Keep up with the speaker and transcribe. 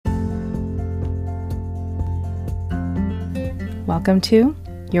Welcome to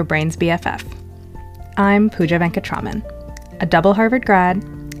Your Brain's BFF. I'm Pooja Venkatraman, a double Harvard grad,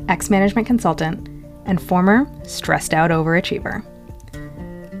 ex-management consultant, and former stressed-out overachiever.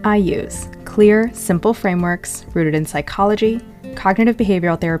 I use clear, simple frameworks rooted in psychology, cognitive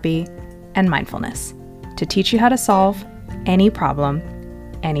behavioral therapy, and mindfulness to teach you how to solve any problem,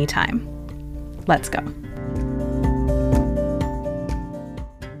 anytime. Let's go.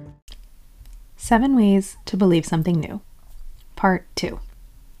 7 Ways to Believe Something New, Part 2.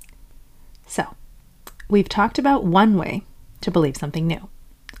 So, we've talked about one way to believe something new.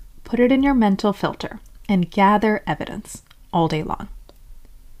 Put it in your mental filter and gather evidence all day long.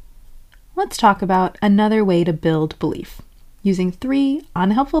 Let's talk about another way to build belief, using 3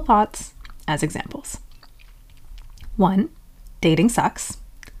 unhelpful thoughts as examples. 1, dating sucks.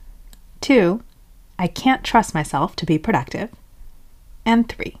 2, I can't trust myself to be productive. And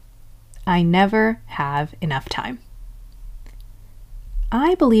 3, I never have enough time.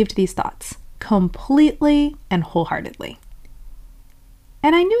 I believed these thoughts completely and wholeheartedly.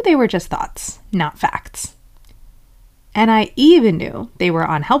 And I knew they were just thoughts, not facts. And I even knew they were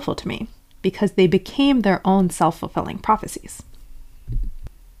unhelpful to me because they became their own self-fulfilling prophecies.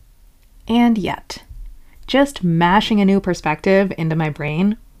 And yet, just mashing a new perspective into my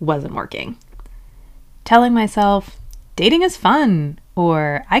brain wasn't working. Telling myself, dating is fun,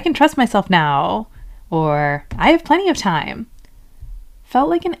 or I can trust myself now, or I have plenty of time, felt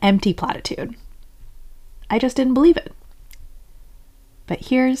like an empty platitude. I just didn't believe it. But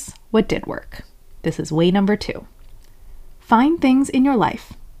here's what did work. This is way number 2. Find things in your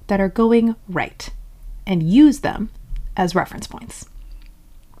life that are going right and use them as reference points.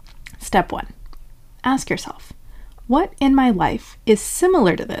 Step 1. Ask yourself, what in my life is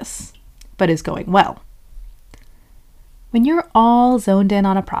similar to this, but is going well? When you're all zoned in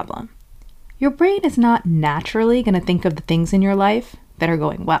on a problem, your brain is not naturally going to think of the things in your life that are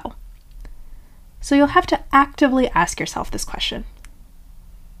going well. So you'll have to actively ask yourself this question.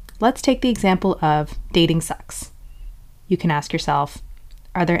 Let's take the example of dating sucks. You can ask yourself,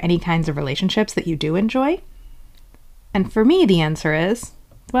 are there any kinds of relationships that you do enjoy? And for me, the answer is,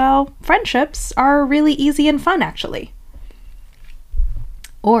 well, friendships are really easy and fun, actually.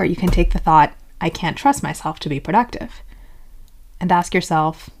 Or you can take the thought, I can't trust myself to be productive, and ask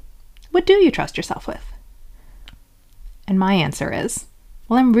yourself, what do you trust yourself with? And my answer is,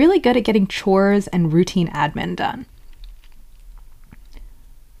 well, I'm really good at getting chores and routine admin done.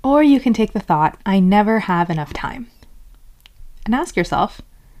 Or you can take the thought, I never have enough time, and ask yourself,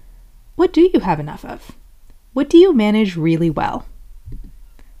 what do you have enough of? What do you manage really well?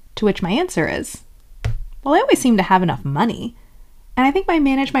 To which my answer is, well, I always seem to have enough money, and I think I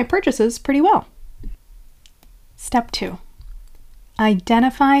manage my purchases pretty well. Step 2.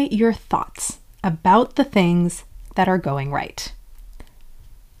 Identify your thoughts about the things that are going right.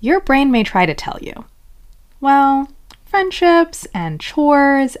 Your brain may try to tell you, well, friendships and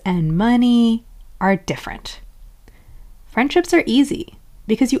chores and money are different. Friendships are easy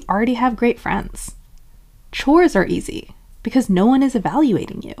because you already have great friends. Chores are easy because no one is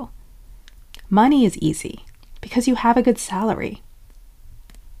evaluating you. Money is easy because you have a good salary.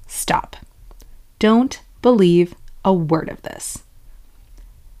 Stop. Don't believe a word of this.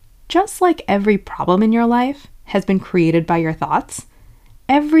 Just like every problem in your life has been created by your thoughts,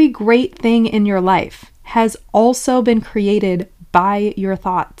 every great thing in your life has also been created by your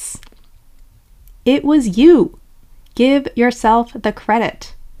thoughts. It was you. Give yourself the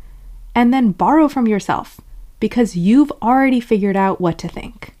credit. And then borrow from yourself because you've already figured out what to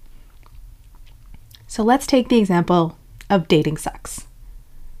think. So let's take the example of dating sucks.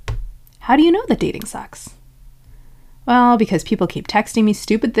 How do you know that dating sucks? Well, because people keep texting me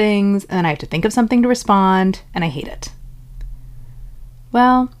stupid things and then I have to think of something to respond and I hate it.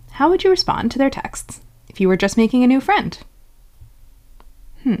 Well, how would you respond to their texts if you were just making a new friend?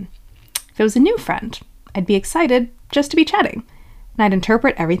 If it was a new friend, I'd be excited just to be chatting, and I'd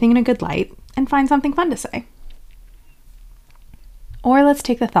interpret everything in a good light and find something fun to say. Or let's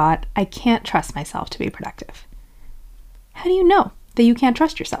take the thought, I can't trust myself to be productive. How do you know that you can't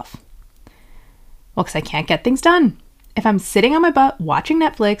trust yourself? Well, because I can't get things done. If I'm sitting on my butt watching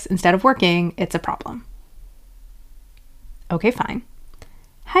Netflix instead of working, it's a problem. Okay, fine.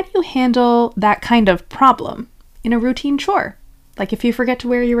 How do you handle that kind of problem in a routine chore? Like if you forget to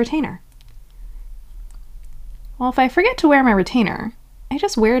wear your retainer? Well, if I forget to wear my retainer, I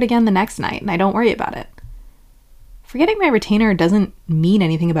just wear it again the next night and I don't worry about it. Forgetting my retainer doesn't mean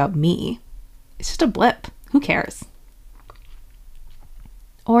anything about me. It's just a blip. Who cares?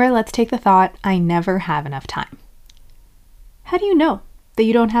 Or let's take the thought, I never have enough time. How do you know that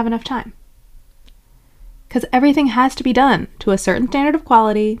you don't have enough time? because everything has to be done to a certain standard of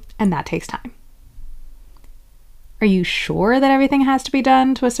quality, and that takes time. Are you sure that everything has to be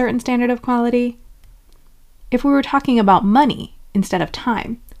done to a certain standard of quality? If we were talking about money instead of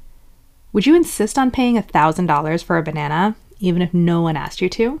time, would you insist on paying $1,000 for a banana, even if no one asked you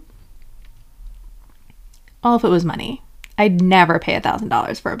to? Well, if it was money, I'd never pay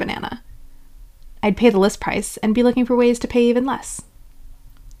 $1,000 for a banana. I'd pay the list price and be looking for ways to pay even less.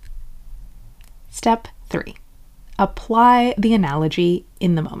 Step 3. Apply the analogy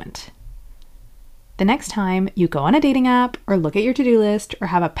in the moment. The next time you go on a dating app or look at your to-do list or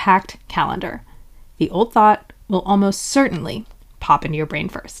have a packed calendar, the old thought will almost certainly pop into your brain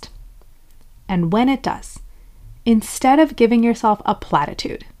first. And when it does, instead of giving yourself a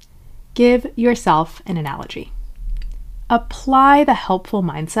platitude, give yourself an analogy. Apply the helpful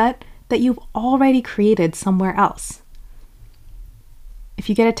mindset that you've already created somewhere else. If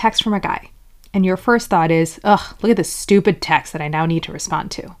you get a text from a guy and your first thought is, ugh, look at this stupid text that I now need to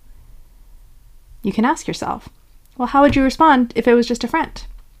respond to, you can ask yourself, well, how would you respond if it was just a friend?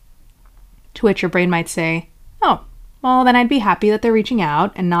 To which your brain might say, oh, well, then I'd be happy that they're reaching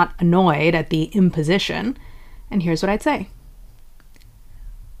out and not annoyed at the imposition. And here's what I'd say.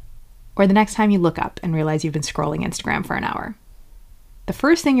 Or the next time you look up and realize you've been scrolling Instagram for an hour, the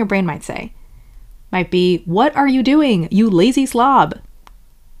first thing your brain might say might be, what are you doing, you lazy slob?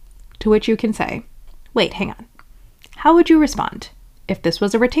 To which you can say, wait, hang on. How would you respond if this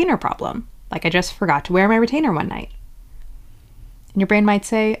was a retainer problem? Like I just forgot to wear my retainer one night. And your brain might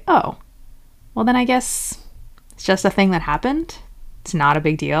say, oh, well then I guess it's just a thing that happened. It's not a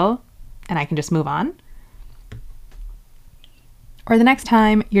big deal and I can just move on. Or the next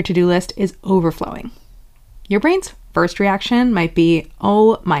time your to-do list is overflowing, your brain's first reaction might be,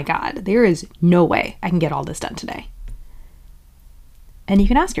 oh my God, there is no way I can get all this done today. And you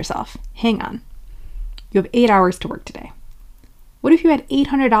can ask yourself, hang on, you have 8 hours to work today. What if you had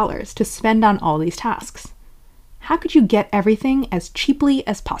 $800 to spend on all these tasks? How could you get everything as cheaply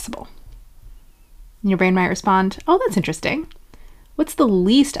as possible? And your brain might respond, oh, that's interesting. What's the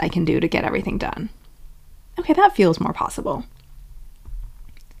least I can do to get everything done? Okay, that feels more possible.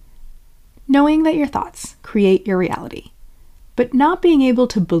 Knowing that your thoughts create your reality, but not being able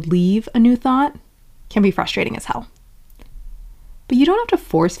to believe a new thought can be frustrating as hell. But you don't have to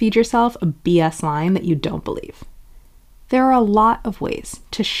force feed yourself a BS line that you don't believe. There are a lot of ways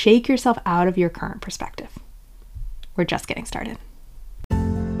to shake yourself out of your current perspective. We're just getting started.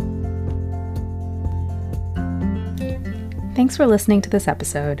 Thanks for listening to this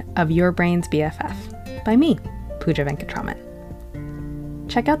episode of Your Brain's BFF by me, Pooja Venkatraman.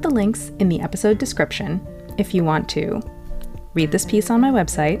 Check out the links in the episode description if you want to read this piece on my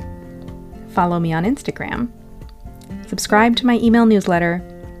website, follow me on Instagram, subscribe to my email newsletter,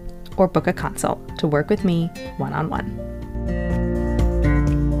 or book a consult to work with me one-on-one.